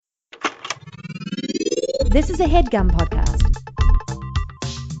This is a HeadGum podcast.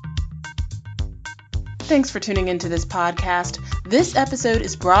 Thanks for tuning into this podcast. This episode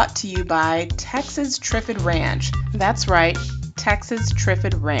is brought to you by Texas Trifid Ranch. That's right, Texas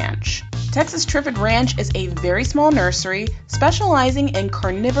Trifid Ranch. Texas Trifid Ranch is a very small nursery specializing in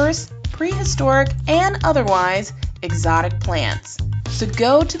carnivorous, prehistoric, and otherwise exotic plants. So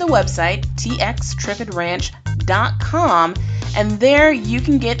go to the website txtrifidranch.com and there you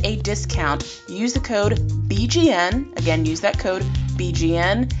can get a discount. Use the code BGN. Again, use that code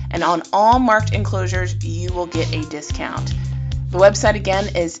BGN, and on all marked enclosures you will get a discount. The website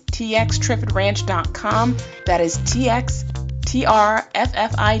again is txtrifidranch.com. That is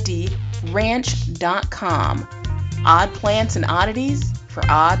TXTRFFID ranch.com. Odd plants and oddities for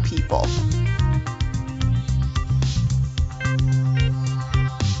odd people.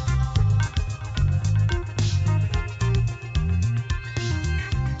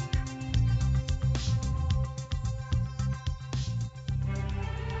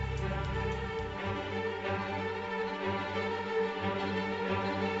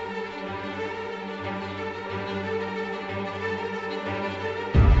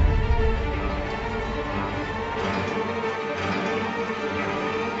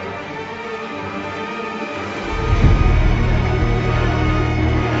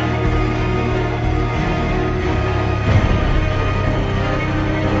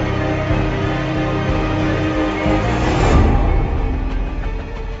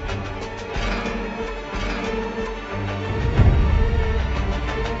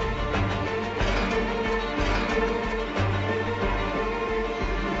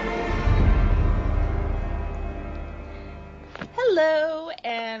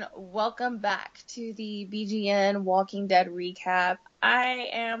 Welcome back to the BGN Walking Dead recap. I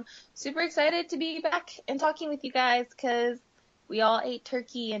am super excited to be back and talking with you guys because we all ate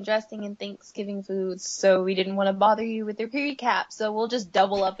turkey and dressing and Thanksgiving foods, so we didn't want to bother you with the recap, so we'll just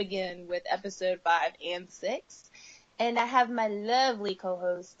double up again with episode 5 and 6. And I have my lovely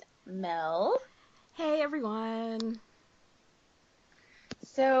co-host, Mel. Hey, everyone.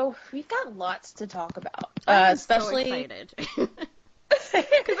 So, we've got lots to talk about. I'm especially... so excited.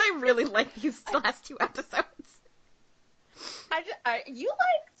 Because I really like these last two episodes. You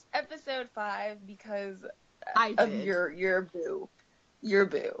liked episode 5 because of your boo. Your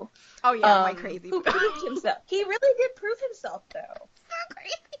boo. Oh yeah, my crazy who boo. proved himself. He really did prove himself, though. So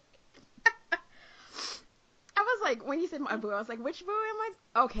crazy. I was like, when you said my boo, I was like, which boo am I?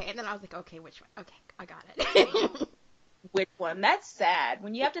 Okay, and then I was like, okay, which one? Okay, I got it. Which one? That's sad.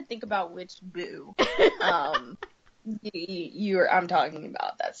 When you have to think about which boo. I'm talking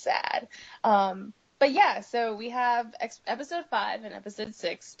about. That's sad. But yeah, so we have episode 5 and episode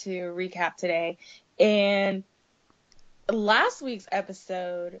 6 to recap today. And last week's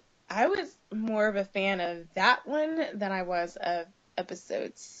episode, I was more of a fan of that one than I was of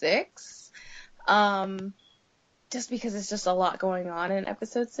episode 6. Just because it's just a lot going on in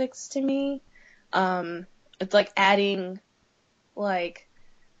episode 6 to me. It's like adding, like,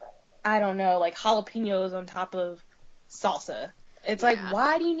 I don't know, like jalapenos on top of salsa. It's like,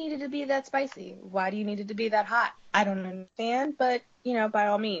 why do you need it to be that spicy? Why do you need it to be that hot? I don't understand, but, by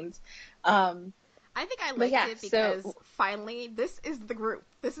all means. I think I liked it because finally, this is the group.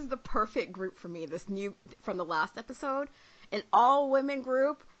 This is the perfect group for me, this new, from the last episode, an all-women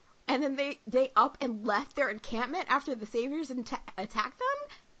group, and then they up and left their encampment after the Saviors attacked them,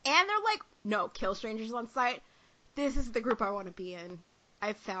 and they're like, no, kill strangers on sight. This is the group I want to be in.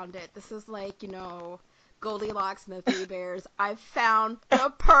 I found it. This is like, Goldilocks and the Three Bears. I've found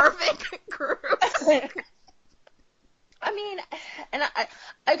the perfect group. I mean, and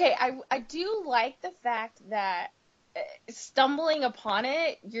I do like the fact that stumbling upon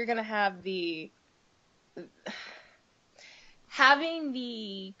it, you're gonna have having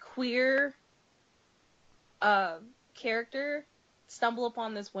the queer character stumble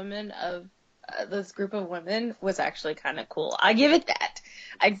upon this group of women was actually kind of cool. I give it that.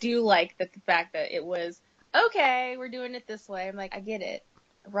 I do like the fact that it was, okay, we're doing it this way. I'm like, I get it.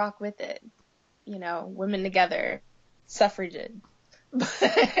 Rock with it. Women together. Suffragette.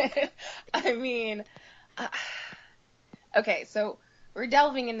 But, I mean, okay, so we're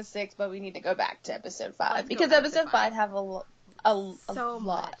delving into 6, but we need to go back to episode 5. Because episode 5 have a lot of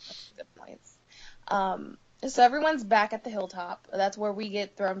good points. So everyone's back at the hilltop. That's where we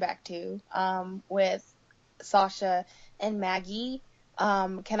get thrown back to, with Sasha and Maggie.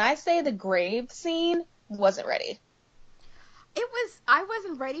 Can I say the grave scene wasn't ready? I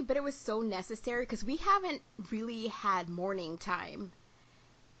wasn't ready, but it was so necessary because we haven't really had mourning time,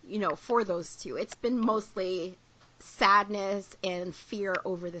 for those two. It's been mostly sadness and fear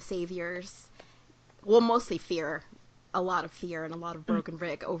over the Saviors. well, mostly fear. A lot of fear and a lot of broken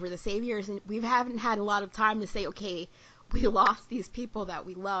Rick over the Saviors, and we haven't had a lot of time to say, okay, we lost these people that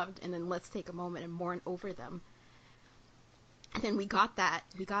we loved, and then let's take a moment and mourn over them. And then we got that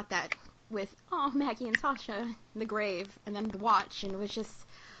with Maggie and Sasha in the grave, and then the watch, and it was just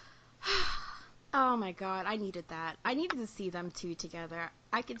oh my god, I needed that. I needed to see them two together.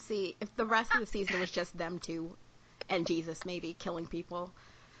 I could see if the rest of the season was just them two and Jesus maybe killing people,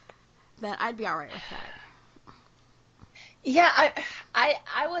 then I'd be alright with that. Yeah,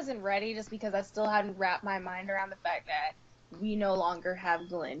 I wasn't ready just because I still hadn't wrapped my mind around the fact that we no longer have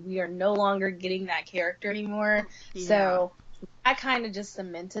Glenn. We are no longer getting that character anymore. Yeah. So I kind of just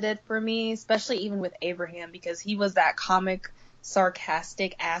cemented it for me, especially even with Abraham, because he was that comic,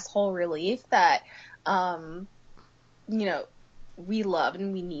 sarcastic asshole relief that, we loved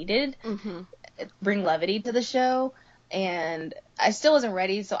and we needed. Mm-hmm. Bring levity to the show. And I still wasn't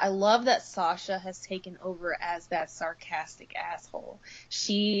ready, so I love that Sasha has taken over as that sarcastic asshole.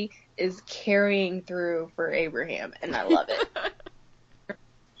 She is carrying through for Abraham, and I love it.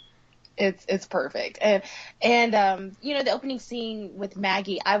 It's perfect. And the opening scene with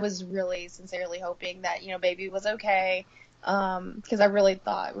Maggie, I was really sincerely hoping that, baby was okay. Because I really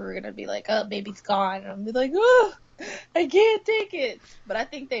thought we were going to be like, oh, baby's gone. And I'll be like, oh, I can't take it. But I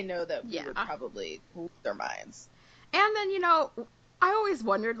think they know that we would probably lose their minds. And then, I always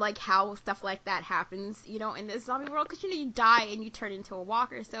wondered, how stuff like that happens, in this zombie world. Because, you die and you turn into a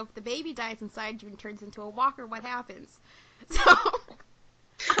walker. So if the baby dies inside you and turns into a walker, what happens? So...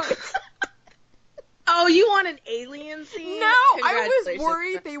 Oh, you want an alien scene? No, I was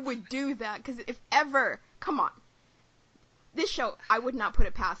worried they would do that. Because if ever... Come on. This show, I would not put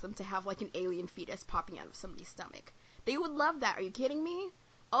it past them to have, an alien fetus popping out of somebody's stomach. They would love that. Are you kidding me?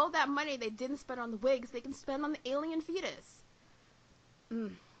 All that money they didn't spend on the wigs, they can spend on the alien fetus.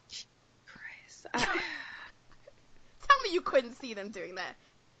 Christ. Tell me you couldn't see them doing that.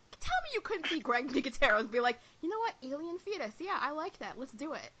 Tell me you couldn't see Greg Nicotero be like, you know what, alien fetus, yeah, I like that, let's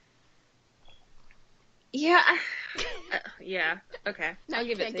do it. Yeah. Yeah, okay. Now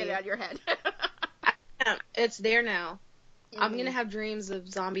you can't get it out of your head. It's there now. Mm-hmm. I'm gonna have dreams of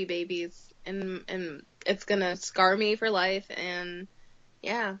zombie babies, and it's gonna scar me for life, and...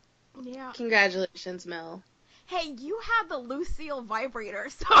 Yeah. Congratulations, Mel. Hey, you had the Lucille vibrator,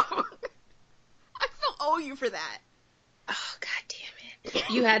 so I still owe you for that. Oh, god damn it.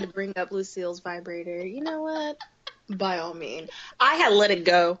 You had to bring up Lucille's vibrator. You know what? By all means. I had let it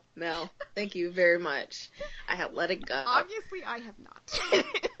go, Mel. Thank you very much. I had let it go. Obviously, I have not.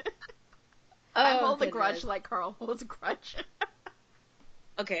 I hold a grudge like Carl holds a grudge.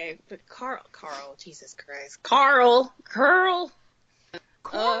 Okay, but Carl, Jesus Christ. Carl!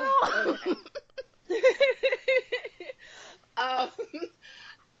 Okay.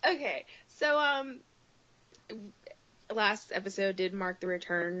 Okay, so, last episode did mark the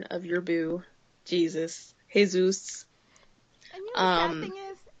return of your boo, Jesus. And the sad thing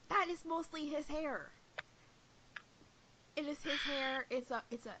is, that is mostly his hair. It is his hair, it's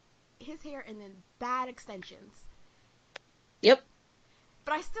his hair and then bad extensions. Yep.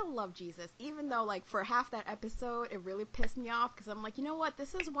 But I still love Jesus, even though, for half that episode, it really pissed me off, because I'm like, you know what,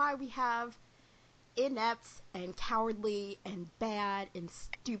 this is why we have inept and cowardly and bad and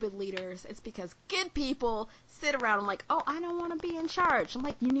stupid leaders. It's because good people sit around and like, oh, I don't want to be in charge. I'm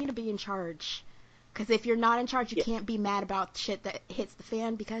like, you need to be in charge. Because if you're not in charge, you can't be mad about shit that hits the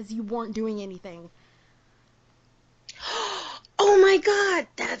fan because you weren't doing anything. Oh my god,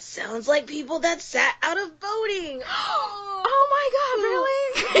 that sounds like people that sat out of voting. Oh my god,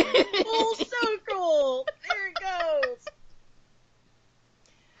 really? Full circle. There it goes.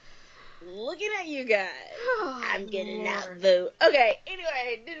 Looking at you guys. Oh, I'm gonna not vote. Okay,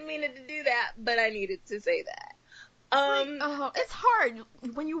 anyway, didn't mean it to do that, but I needed to say that. It's hard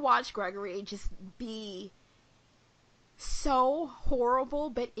when you watch Gregory just be so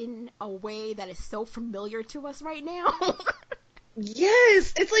horrible, but in a way that is so familiar to us right now.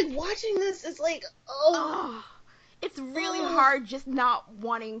 Yes, it's like watching this is like, it's really hard just not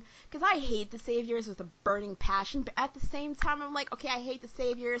wanting, because I hate the Saviors with a burning passion, but at the same time I'm like, okay, I hate the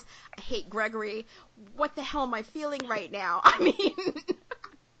Saviors, I hate Gregory, what the hell am I feeling right now? I mean,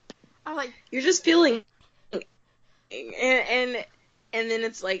 I'm like, you're just feeling, and then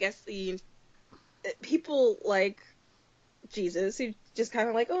it's like, I see people like Jesus who just kind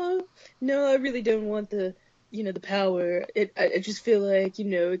of like, oh, no, I really don't want the power. I just feel like,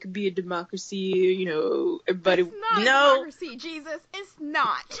 it could be a democracy, everybody... It's not a democracy, Jesus. It's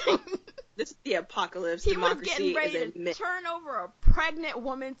not. This is the apocalypse. He was getting ready to turn over a pregnant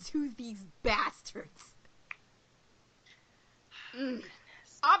woman to these bastards. Goodness.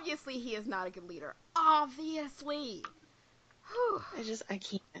 Obviously, he is not a good leader. Obviously. Whew. I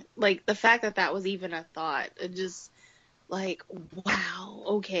can't. Like, the fact that was even a thought, it just, like, wow,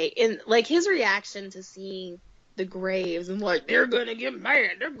 okay. And, like, his reaction to seeing the graves and, like, they're gonna get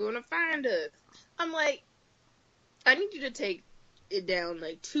mad, they're gonna find us. I'm like, I need you to take it down,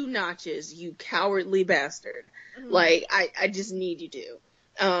 like, 2 notches, you cowardly bastard. Mm-hmm. Like, I just need you to.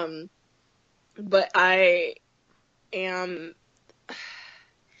 But I'm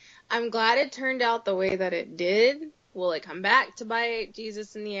glad it turned out the way that it did. Will it come back to bite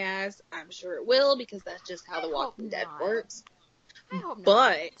Jesus in the ass? I'm sure it will, because that's just how The Walking Dead works. I hope not.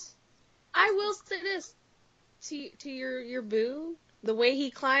 But I will say this to your boo. The way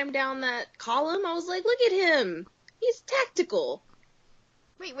he climbed down that column, I was like, look at him. He's tactical.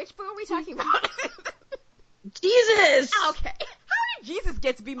 Wait, which boo are we talking about? Jesus! Okay. How did Jesus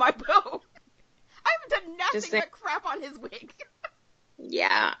get to be my boo? I haven't done nothing but crap on his wig.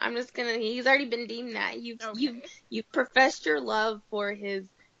 Yeah, I'm just gonna. He's already been deemed that. You've professed your love for his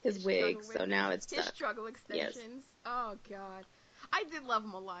wig, so now it's his struggle extensions. Yes. Oh God, I did love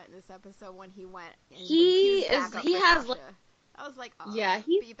him a lot in this episode when he went. And he has. Sasha. I was like, oh, yeah,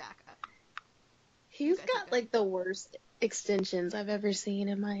 be back up. He's got like the worst extensions I've ever seen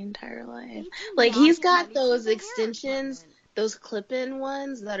in my entire life. Like he's got those extensions, those clip-in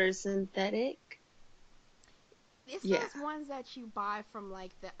ones that are synthetic. It's those ones that you buy from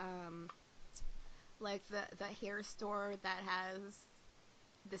like the hair store that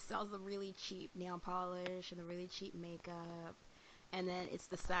sells the really cheap nail polish and the really cheap makeup, and then it's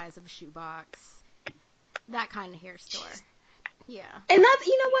the size of a shoebox. That kind of hair store. Yeah. And that's,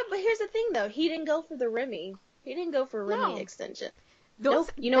 you know what? But here's the thing, though. He didn't go for the Remy. He didn't go for Remy extension.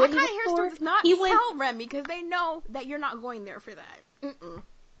 Nope. You know what he went for? That kind of hair store does not sell Remy because they know that you're not going there for that.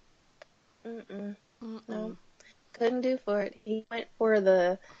 No. Couldn't do for it. He went for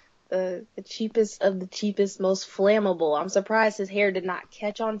the cheapest of the cheapest, most flammable. I'm surprised his hair did not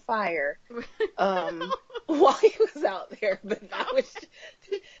catch on fire while he was out there, but that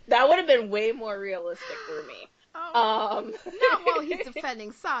would have been way more realistic for me. Not while he's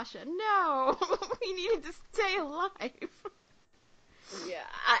defending Sasha. No, he needed to stay alive. Yeah,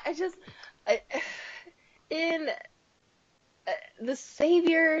 in the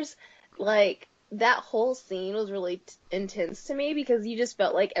Saviors, like, that whole scene was really intense to me because you just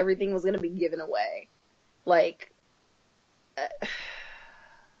felt like everything was going to be given away. Like,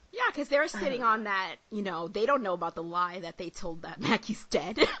 yeah, because they're sitting on that, they don't know about the lie that they told that Maggie's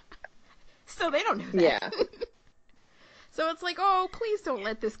dead. So they don't know that. Yeah. So it's like, oh, please don't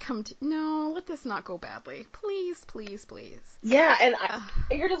let this let this not go badly. Please, please, please. Yeah, and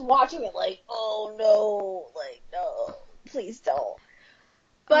you're just watching it like, oh no, like, no, please don't.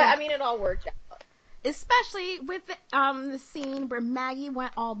 But, I mean, it all worked out. Especially with the scene where Maggie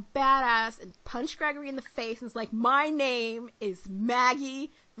went all badass and punched Gregory in the face and was like, my name is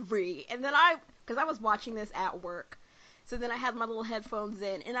Maggie Rhee. And then because I was watching this at work, so then I had my little headphones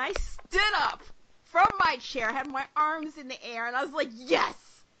in, and I stood up from my chair, I had my arms in the air, and I was like, yes,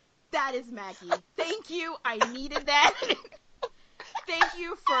 that is Maggie. Thank you, I needed that. Thank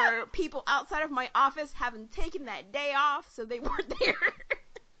you for people outside of my office having taken that day off so they weren't there.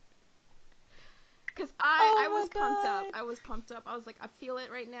 Because I was pumped up. I was pumped up. I was like, I feel it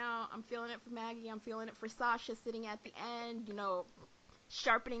right now. I'm feeling it for Maggie. I'm feeling it for Sasha sitting at the end,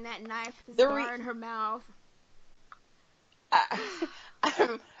 sharpening that knife, the scar in her mouth.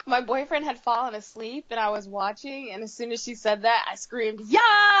 My boyfriend had fallen asleep, and I was watching, and as soon as she said that, I screamed,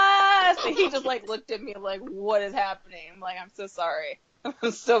 yes! And he just, like, looked at me like, what is happening? I'm like, I'm so sorry.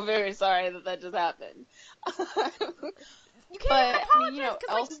 I'm so very sorry that just happened. You can't even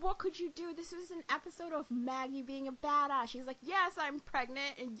apologize, because, what could you do? This was an episode of Maggie being a badass. She's like, yes, I'm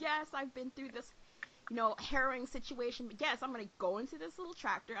pregnant, and yes, I've been through this, harrowing situation, but yes, I'm going to go into this little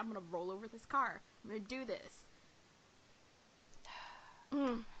tractor, I'm going to roll over this car, I'm going to do this.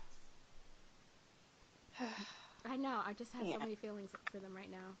 I know, I just have so many feelings for them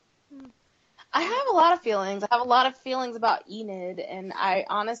right now. I have a lot of feelings. I have a lot of feelings about Enid, and I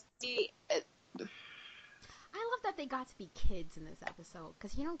honestly... I love that they got to be kids in this episode,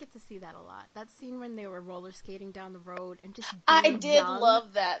 because you don't get to see that a lot. That scene when they were roller skating down the road and just I did young,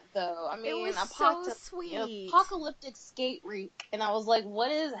 love that, though. I mean, it was so sweet. Apocalyptic skate rink, and I was like,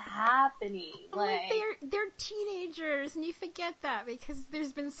 what is happening? Like they're teenagers, and you forget that because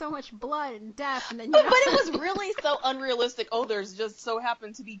there's been so much blood and death, and then but it was really so unrealistic. Oh, there's just so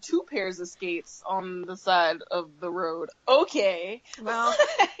happened to be 2 pairs of skates on the side of the road. Okay. Well,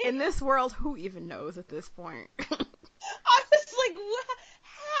 in this world, who even knows at this point? I was like,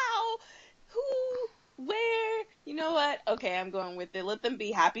 how? Who? Where? you know what? Okay, I'm going with it. Let them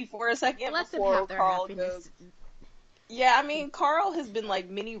be happy for a second before Carl goes. Yeah, I mean, Carl has been like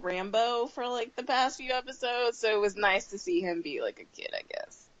mini Rambo for like the past few episodes, so it was nice to see him be like a kid, I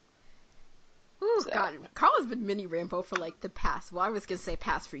guess. Oh, so. God. Carl has been mini Rambo for like the past, well, I was going to say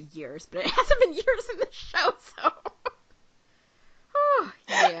past for years, but it hasn't been years in the show, so. Oh,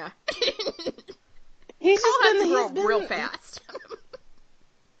 yeah. He's just been real fast.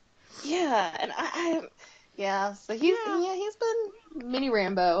 Yeah, and so he's been mini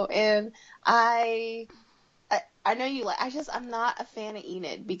Rambo, and I know you like. I'm not a fan of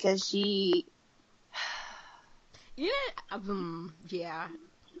Enid because she. Enid, yeah.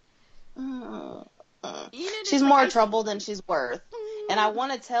 She's more trouble than she's worth, and I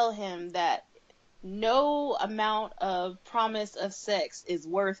want to tell him that no amount of promise of sex is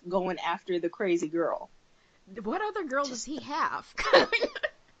worth going after the crazy girl. What other girl does he have?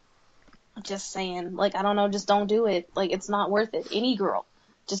 Just saying, like, I don't know, just don't do it. Like, it's not worth it. Any girl.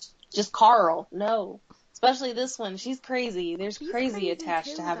 Just Carl. No. Especially this one. She's crazy. There's crazy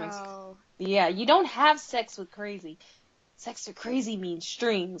attached to having... Yeah, you don't have sex with crazy. Sex with crazy means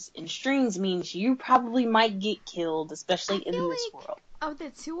strings, and strings means you probably might get killed, especially in this world. Of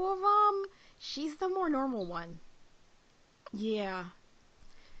the two of them, she's the more normal one. Yeah.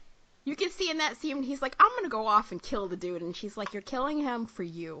 You can see in that scene, he's like, I'm gonna go off and kill the dude, and she's like, you're killing him for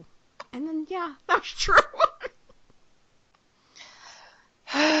you. And then, yeah, that's true.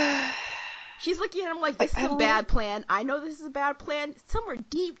 She's looking at him like, this is a bad plan. I know this is a bad plan. Somewhere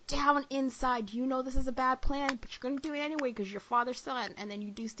deep down inside, you know this is a bad plan, but you're going to do it anyway because you're father's son, and then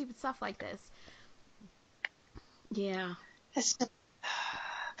you do stupid stuff like this. Yeah.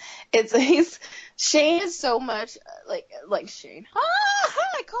 Shane is so much, like Shane.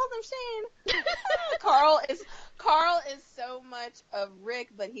 I called him Shane. Carl is so much of Rick,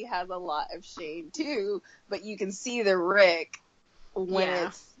 but he has a lot of Shane too, but you can see the Rick when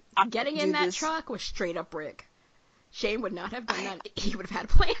it's... Getting in that truck was straight up Rick. Shane would not have done that. He would have had a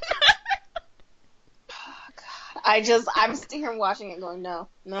plan. Oh, God. I'm sitting here watching it going, no,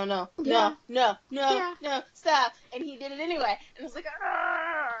 stop. And he did it anyway. And it's like,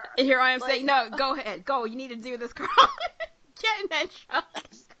 argh. And here I am saying, no, go ahead. Go. You need to do this, Carl. Get in that truck.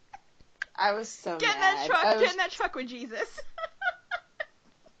 I was so Get in that truck. Get in that truck with Jesus.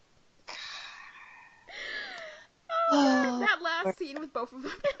 That last scene with both of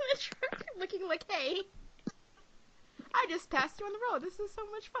them in the truck looking like, hey, I just passed you on the road. This is so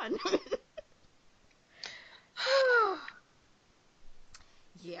much fun.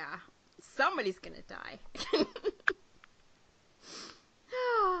 Yeah. Somebody's gonna die.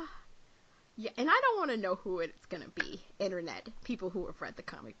 Yeah, and I don't want to know who it's gonna be. Internet. People who have read the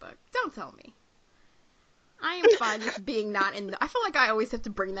comic book. Don't tell me. I am fine with being not in the... I feel like I always have to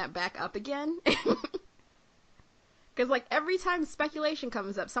bring that back up again. Because, like, every time speculation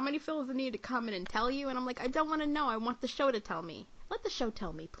comes up, somebody feels the need to come in and tell you, and I'm like, I don't want to know. I want the show to tell me. Let the show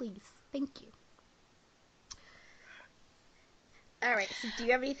tell me, please. Thank you. Alright, so do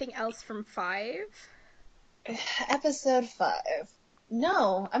you have anything else from 5? Episode 5.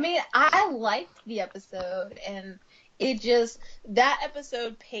 No. I mean, I liked the episode, and it just... That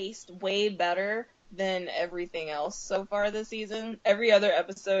episode paced way better than everything else so far this season. Every other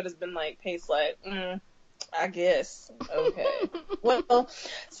episode has been, like, paced like, I guess. Okay. Well,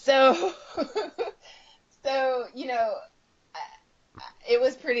 so, you know, it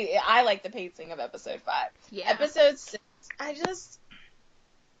was pretty, I like the pacing of episode 5. Yeah. Episode 6, I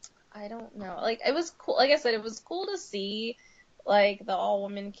don't know. Like, it was cool. Like I said, it was cool to see, like, the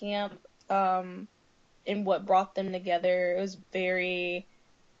all-women camp, and what brought them together. It was very,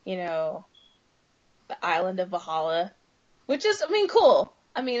 you know, the island of Valhalla, which is, I mean, cool.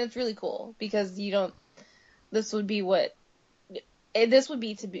 I mean, it's really cool because this would be what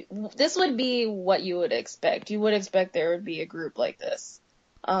you would expect. You would expect there would be a group like this.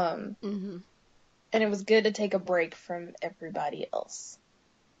 And it was good to take a break from everybody else.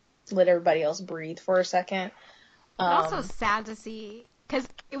 Let everybody else breathe for a second. Also sad to see, because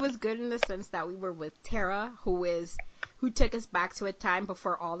it was good in the sense that we were with Tara, who took us back to a time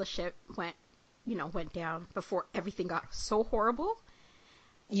before all the shit went down, before everything got so horrible.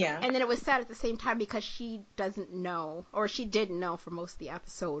 Yeah. And then it was sad at the same time because she doesn't know, or she didn't know for most of the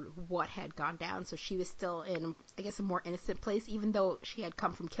episode what had gone down, so she was still in, I guess, a more innocent place, even though she had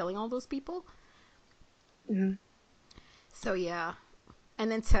come from killing all those people. Mm-hmm. So yeah.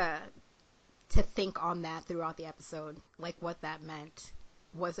 And then to think on that throughout the episode, like what that meant.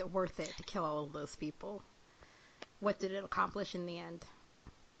 Was it worth it to kill all of those people? What did it accomplish in the end?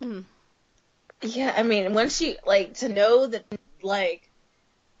 Yeah, I mean, once she, like, to know that, like,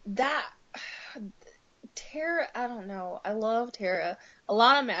 that Tara, I don't know. I love Tara.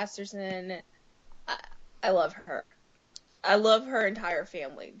 Alana Masterson, I love her. I love her entire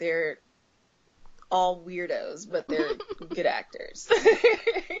family. They're all weirdos, but they're good actors.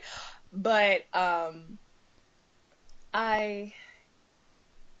 But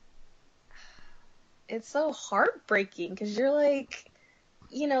it's so heartbreaking because you're like,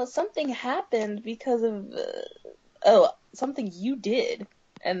 something happened because of something you did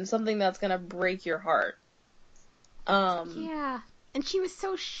and something that's gonna break your heart. Yeah, and she was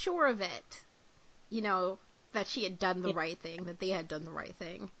so sure of it, that she had done the right thing, that they had done the right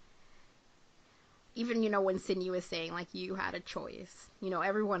thing. Even, when Sydney was saying, like, you had a choice.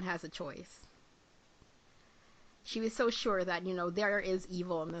 Everyone has a choice. She was so sure that, there is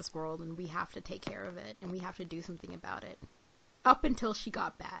evil in this world and we have to take care of it and we have to do something about it. Up until she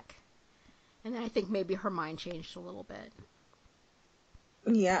got back. And then I think maybe her mind changed a little bit.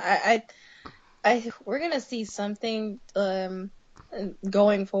 Yeah, we're gonna see something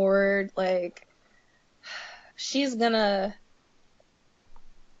going forward. Like, she's gonna.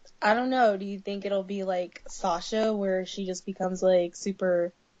 I don't know. Do you think it'll be like Sasha, where she just becomes like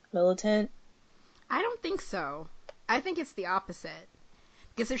super militant? I don't think so. I think it's the opposite.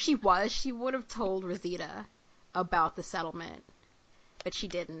 Because if she was, she would have told Rosita about the settlement, but she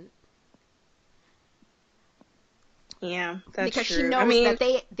didn't. Yeah, that's because true. She knows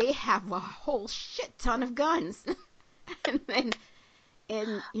that they have a whole shit ton of guns, and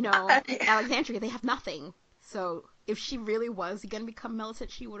Alexandria, they have nothing. So if she really was gonna become militant,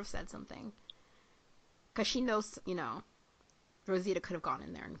 she would have said something. Because she knows, Rosita could have gone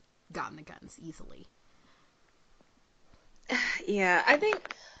in there and gotten the guns easily. Yeah, I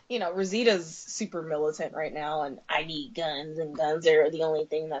think, Rosita's super militant right now, and I need guns, and guns are the only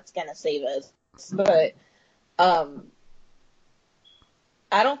thing that's gonna save us. But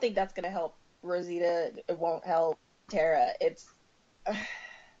I don't think that's gonna help Rosita. It won't help Tara. It's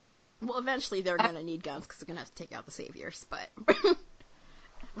well, eventually they're gonna need guns because they're gonna have to take out the saviors. But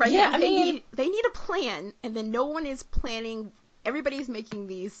right now they need a plan, and then no one is planning. Everybody's making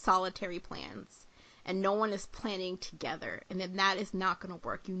these solitary plans, and no one is planning together. And then that is not gonna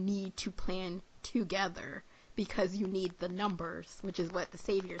work. You need to plan together because you need the numbers, which is what the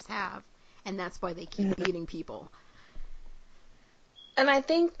saviors have, and that's why they keep beating people. And I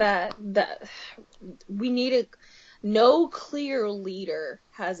think that we need no clear leader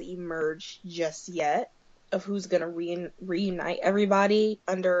has emerged just yet of who's going to reunite everybody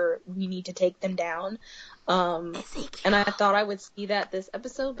under we need to take them down. And I thought I would see that this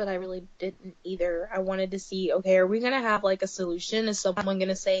episode, but I really didn't either. I wanted to see, okay, are we going to have like a solution? Is someone going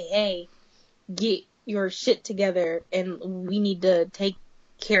to say, hey, get your shit together and we need to take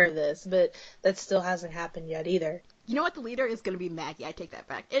care of this? But that still hasn't happened yet either. You know what? The leader is going to be Maggie. I take that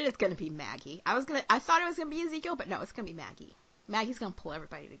back. It is going to be Maggie. I thought it was going to be Ezekiel, but no, it's going to be Maggie. Maggie's going to pull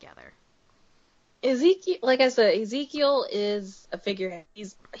everybody together. Ezekiel, like I said, Ezekiel is a figurehead.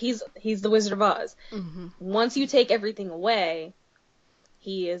 He's the Wizard of Oz. Mm-hmm. Once you take everything away,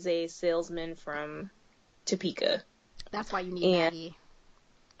 he is a salesman from Topeka. That's why you need Maggie.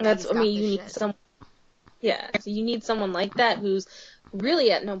 You need some. Yeah, so you need someone like that who's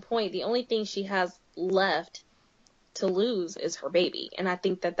really at no point. The only thing she has left to lose is her baby, and I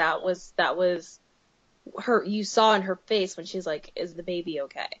think that was her. You saw in her face when she's like, "Is the baby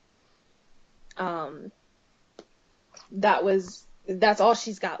okay?" That's all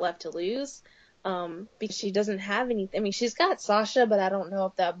she's got left to lose, because she doesn't have anything. I mean, she's got Sasha, but I don't know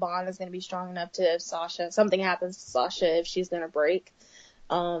if that bond is going to be strong enough to, if something happens to Sasha, if she's going to break.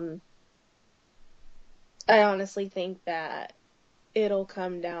 I honestly think that it'll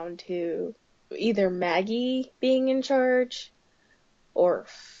come down to either Maggie being in charge or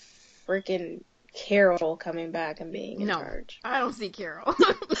freaking Carol coming back and being in charge. I don't see Carol.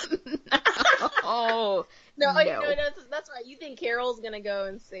 No, that's right. You think Carol's gonna go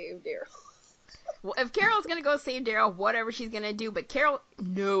and save Daryl? Well, if Carol's gonna go save Daryl, whatever she's gonna do, but Carol,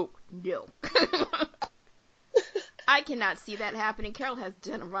 no. I cannot see that happening. Carol has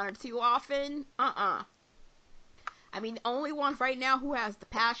done a runner too often. I mean, the only one right now who has the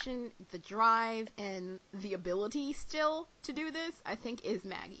passion, the drive, and the ability still to do this, I think, is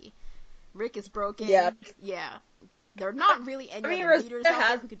Maggie. Rick is broken. Yeah. There are not really any other leaders out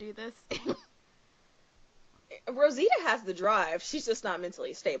there who could do this. Rosita has the drive. She's just not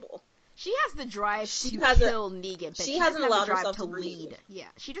mentally stable. She has the drive to kill Negan, but she hasn't allowed herself to lead. Yeah,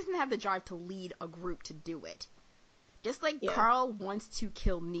 she doesn't have the drive to lead a group to do it. Just like Carl wants to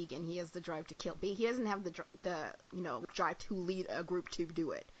kill Negan, he has the drive to kill. But he doesn't have the drive to lead a group to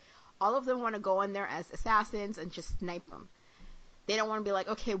do it. All of them want to go in there as assassins and just snipe them. They don't want to be like,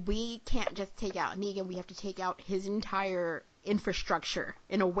 okay, we can't just take out Negan, we have to take out his entire infrastructure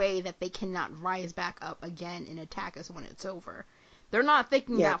in a way that they cannot rise back up again and attack us when it's over. They're not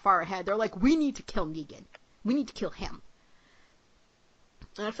thinking that far ahead. They're like, we need to kill Negan. We need to kill him.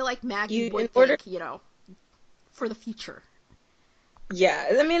 And I feel like Maggie would think, for the future.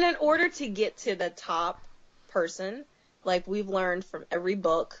 Yeah, I mean, in order to get to the top person, like we've learned from every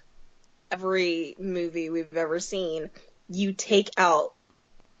book, every movie we've ever seen, you take out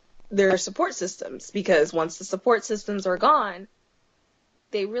their support systems, because once the support systems are gone,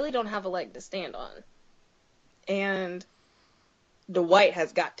 they really don't have a leg to stand on. And Dwight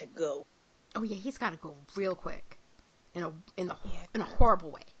has got to go. Oh yeah, he's got to go real quick, in a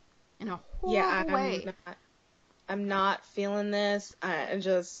horrible way. In a horrible way. I'm not feeling this. I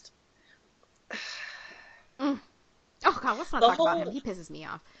just. Oh God, let's not talk about him. He pisses me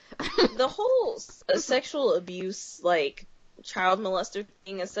off. The whole sexual abuse, like, child molester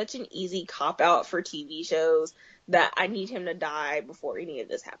thing is such an easy cop-out for TV shows that I need him to die before any of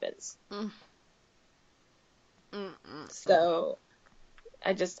this happens. So,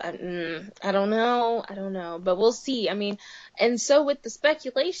 I don't know, but we'll see. I mean, and so with the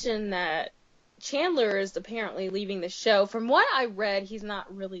speculation that Chandler is apparently leaving the show, from what I read, he's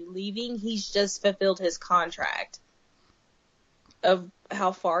not really leaving, he's just fulfilled his contract of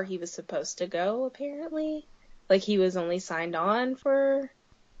how far he was supposed to go, apparently. Like, he was only signed on for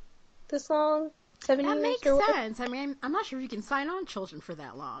this long? 7 years? That makes sense. I mean, I'm not sure if you can sign on children for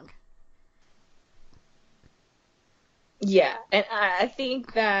that long. Yeah, and I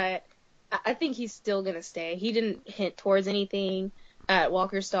think he's still gonna stay. He didn't hint towards anything at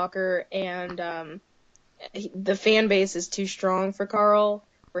Walker Stalker, and the fan base is too strong for Carl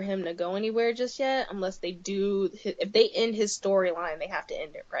for him to go anywhere just yet, unless they do. If they end his storyline, they have to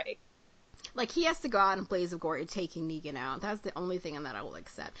end it right. Like, he has to go out in Blaze of Glory taking Negan out. That's the only thing that I will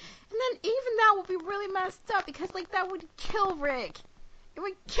accept. And then even that would be really messed up, because, like, that would kill Rick. It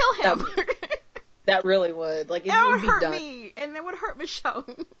would kill him. That really would. Like, it would be hurt done. Me, and it would hurt Michonne.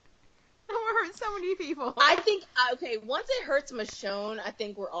 It would hurt so many people. I think, okay, once it hurts Michonne, I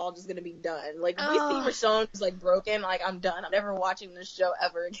think we're all just gonna be done. Like, if we see Michonne just, like, broken, like, I'm done. I'm never watching this show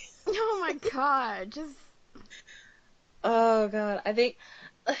ever again. Oh my God, just... Oh God, I think...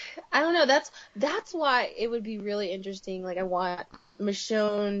 I don't know, that's why it would be really interesting. Like, I want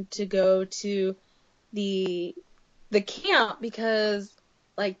Michonne to go to the camp, because,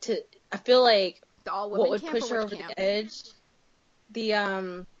 like, I feel like what would push her over the edge,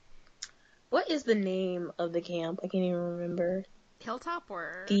 what is the name of the camp? I can't even remember. Hilltop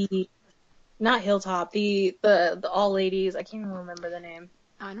or? Not Hilltop, the all ladies, I can't even remember the name.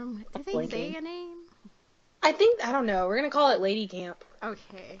 I don't, did they say a name? I don't know, we're gonna call it Lady Camp.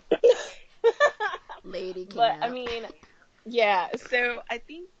 Okay. Lady Camp. But, I mean, yeah, so I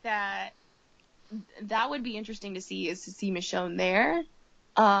think that would be interesting to see, is to see Michonne there.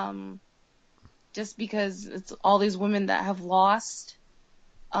 Just because it's all these women that have lost,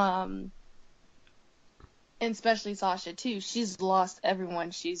 and especially Sasha too. She's lost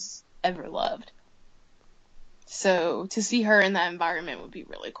everyone she's ever loved. So to see her in that environment would be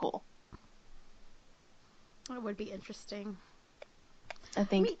really cool. It would be interesting. I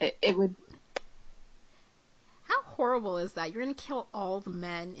think it would. How horrible is that? You're going to kill all the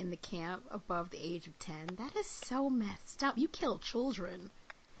men in the camp above the age of 10? That is so messed up. You kill children.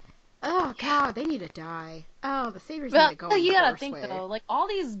 Oh, God, they need to die. Oh, the Saviors need to go. You gotta think, though, like, all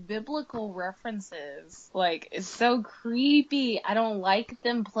these biblical references, like, is so creepy. I don't like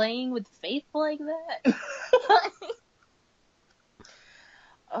them playing with faith like that.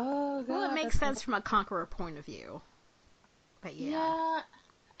 Oh, God. Well, it makes sense from a conqueror point of view. But yeah,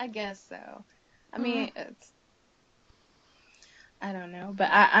 I guess so. I mean, I don't know, but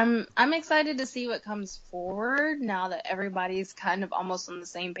I'm excited to see what comes forward now that everybody's kind of almost on the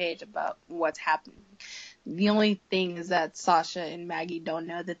same page about what's happening. The only thing is that Sasha and Maggie don't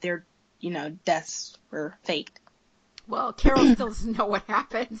know that their, deaths were faked. Well, Carol still doesn't know what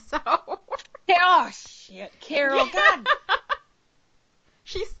happened, so. Oh shit, Carol, God.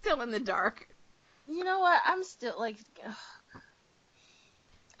 She's still in the dark. You know what? I'm still like.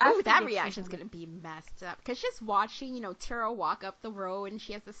 Oh, that reaction's gonna be messed up. Because just watching, Tara walk up the road and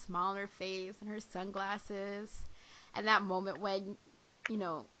she has a smile on her face and her sunglasses, and that moment when,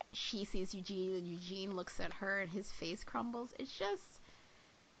 she sees Eugene and Eugene looks at her and his face crumbles. It's just,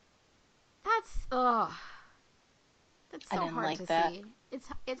 that's so hard to see.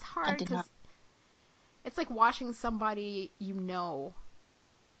 It's hard because it's like watching somebody you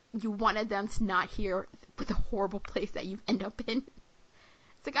wanted them to not hear with the horrible place that you end up in.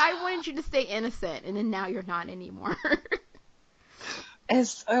 It's like, I wanted you to stay innocent, and then now you're not anymore.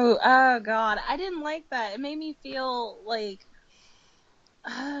 It's oh god, I didn't like that. It made me feel like,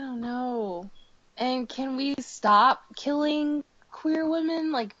 I don't know. And can we stop killing queer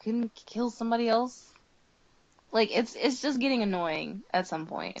women? Like, can kill somebody else? Like, it's just getting annoying at some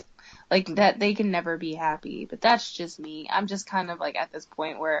point. Like, that they can never be happy. But that's just me. I'm just kind of like at this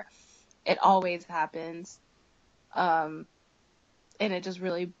point where it always happens. And it just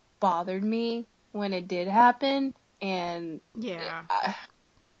really bothered me when it did happen. And yeah,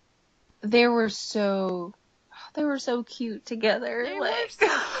 they were so cute together. They like, were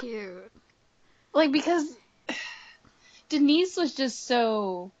so cute. Like, because Denise was just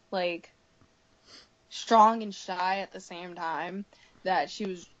so, like, strong and shy at the same time that she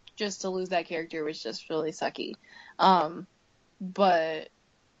was, just to lose that character was just really sucky. But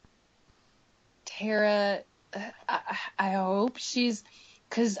Tara, I hope she's,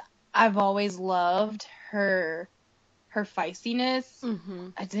 because I've always loved her feistiness. Mm-hmm.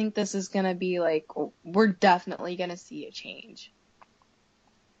 I think this is going to be like, we're definitely going to see a change.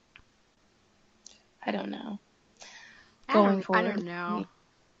 I don't know. I don't know.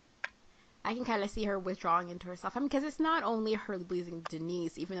 I can kind of see her withdrawing into herself. I mean, because it's not only her losing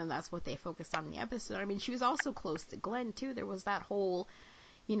Denise, even though that's what they focused on in the episode. I mean, she was also close to Glenn, too. There was that whole,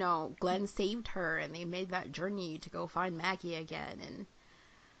 Glenn saved her, and they made that journey to go find Maggie again,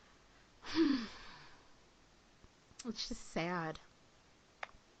 and it's just sad.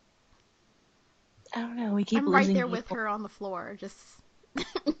 I don't know. We keep I'm losing right there people. with her on the floor, just...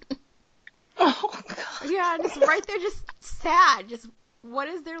 Oh, God. Yeah, just right there, just sad. Just, what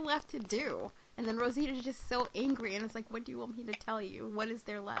is there left to do? And then Rosita's just so angry, and it's like, what do you want me to tell you? What is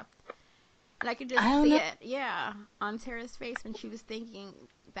there left? And I could just see it, yeah, on Tara's face when she was thinking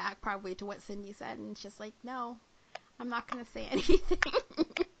back probably to what Cindy said, and it's just like, no, I'm not going to say anything.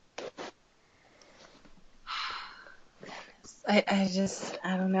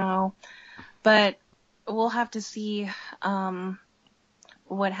 I don't know. But we'll have to see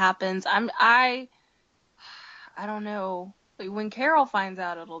what happens. I don't know. When Carol finds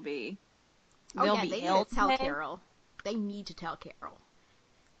out, they'll be they need to tell Carol. They need to tell Carol.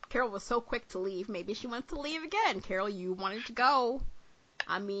 Carol was so quick to leave. Maybe she wants to leave again. Carol, you wanted to go.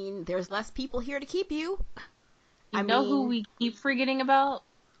 I mean, there's less people here to keep you. You know who we keep forgetting about?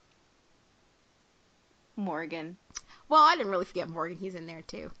 Morgan. Well, I didn't really forget Morgan. He's in there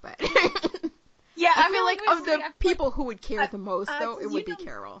too, but yeah, I feel like of the people who would care the most, though, it would be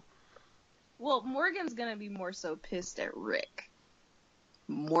Carol. Well, Morgan's gonna be more so pissed at Rick,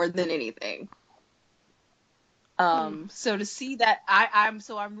 more than anything. So to see that, I'm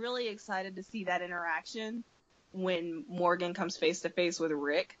really excited to see that interaction when Morgan comes face to face with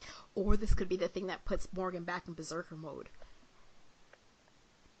Rick. Or this could be the thing that puts Morgan back in berserker mode.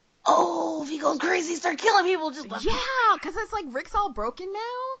 Oh, if he goes crazy, start killing people, yeah, because it's like Rick's all broken now.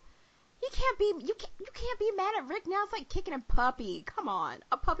 You can't be mad at Rick now. It's like kicking a puppy. Come on,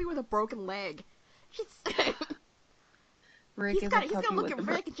 a puppy with a broken leg. He's gonna look at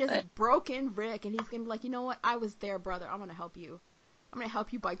Rick and just broken Rick, and he's gonna be like, you know what? I was there, brother. I'm gonna help you. I'm gonna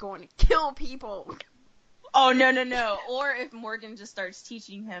help you by going to kill people. Oh no! Or if Morgan just starts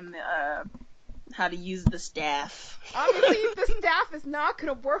teaching him how to use the staff. Obviously, the staff is not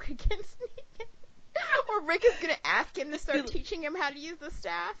gonna work against me. Or Rick is gonna ask him to start teaching him how to use the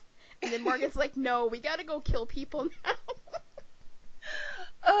staff, and then Morgan's like, no, we gotta go kill people now.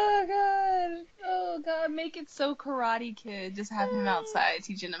 Oh god, make it so Karate Kid. Just have him outside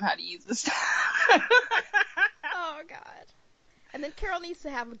teaching them how to use the stuff. Oh god. And then Carol needs to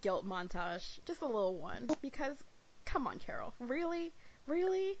have a guilt montage. Just a little one. Because, come on, Carol. Really?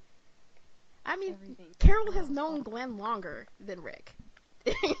 Really? I mean, Carol has known Glenn longer than Rick.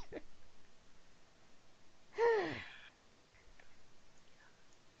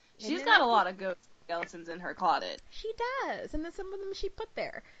 She's got a lot of ghost skeletons in her closet. She does, and then some of them she put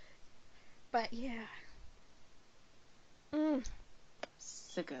there. But yeah.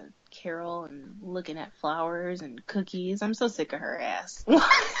 Sick of Carol and looking at flowers and cookies. I'm so sick of her ass. Look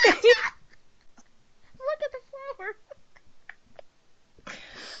at the flower.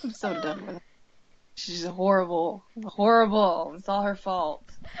 I'm so done with her. She's horrible. Horrible. It's all her fault.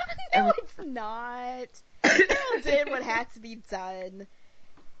 No, it's not. Carol did what had to be done.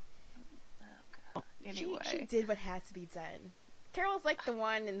 Anyway. She did what had to be done. Carol's like the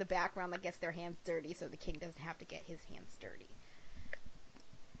one in the background that gets their hands dirty so the king doesn't have to get his hands dirty.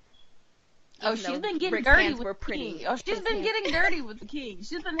 Oh, she's been getting dirty with the king. Oh, she's been getting dirty with the king.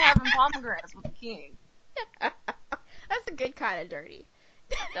 She's been having pomegranates with the king. That's a good kind of dirty.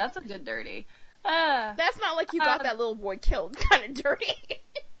 That's a good dirty. That's not like you got that little boy killed kind of dirty.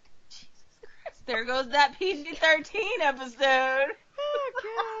 Jesus Christ. There goes that PG-13 episode. Oh,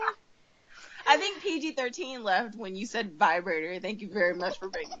 God. I think PG-13 left when you said vibrator. Thank you very much for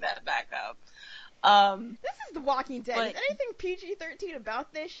bringing that back up. This is The Walking Dead. Is anything PG-13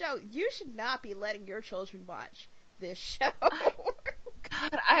 about this show? You should not be letting your children watch this show.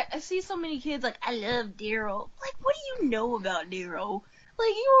 God, I see so many kids like, I love Daryl. Like, what do you know about Daryl? Like,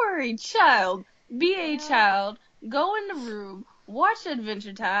 you are a child. Be a child. Go in the room, watch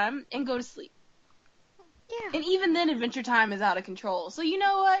Adventure Time, and go to sleep. Yeah. And even then, Adventure Time is out of control. So you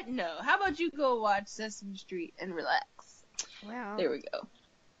know what? No. How about you go watch Sesame Street and relax? Wow. There we go.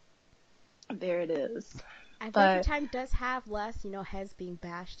 There it is. Adventure Time does have less, heads being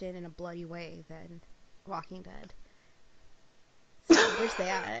bashed in a bloody way than Walking Dead. So there's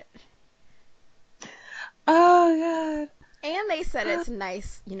that. Oh, God. And they said it's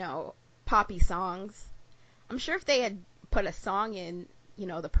nice, poppy songs. I'm sure if they had put a song in,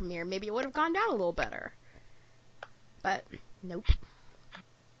 the premiere, maybe it would have gone down a little better. But, nope.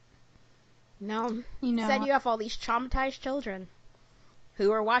 No. Instead you have all these traumatized children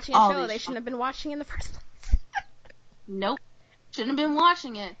who are watching a show they shouldn't have been watching in the first place. Nope. Shouldn't have been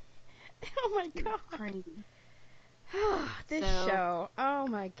watching it. Oh my God. Crazy. This show. Oh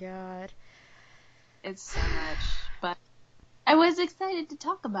my God. It's so much. But I was excited to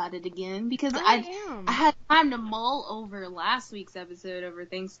talk about it again because I had time to mull over last week's episode over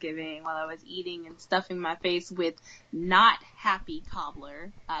Thanksgiving while I was eating and stuffing my face with not happy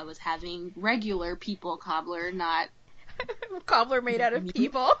cobbler. I was having regular people cobbler, not cobbler made out of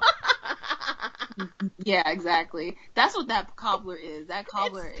people. Yeah, exactly. That's what that cobbler is. That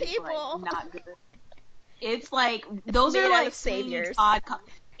cobbler is like not good. It's like those are like saviors.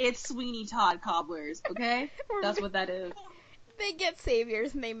 It's Sweeney Todd cobblers, okay? That's what that is. They get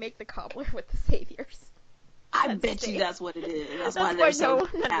saviors and they make the cobbler with the saviors. I bet you that's what it is. That's why none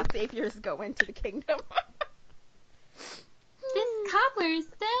of the saviors go into the kingdom. This cobbler is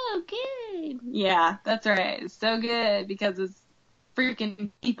so good. Yeah, that's right. It's so good because it's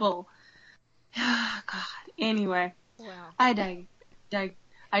freaking people. God. Anyway. Wow. I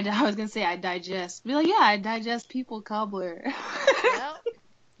was gonna say I digest. Be like, yeah, I digest people cobbler. Well,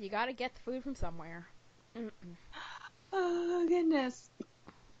 you gotta get the food from somewhere. Mm-mm. Oh, goodness.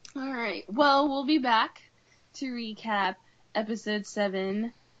 Alright, well, we'll be back to recap episode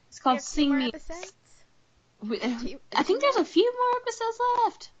 7. It's called Sing Me. I think there's a few more episodes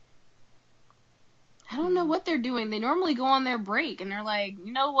left. I don't know what they're doing. They normally go on their break, and they're like,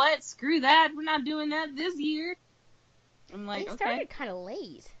 you know what? Screw that. We're not doing that this year. I'm like, they started kind of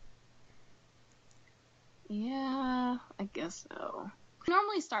late. Yeah, I guess so. We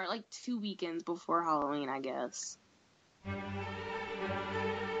normally start like 2 weekends before Halloween, I guess.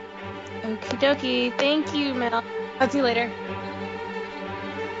 Okie dokie. Thank you, Mel. I'll see you later.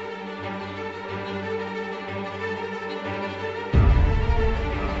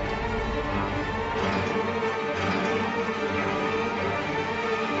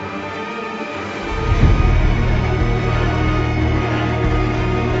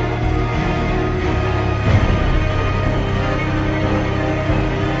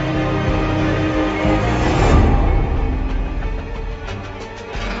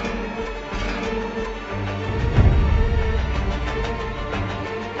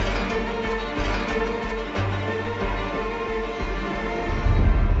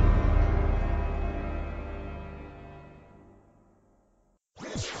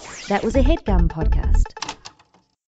 That was a HeadGum podcast.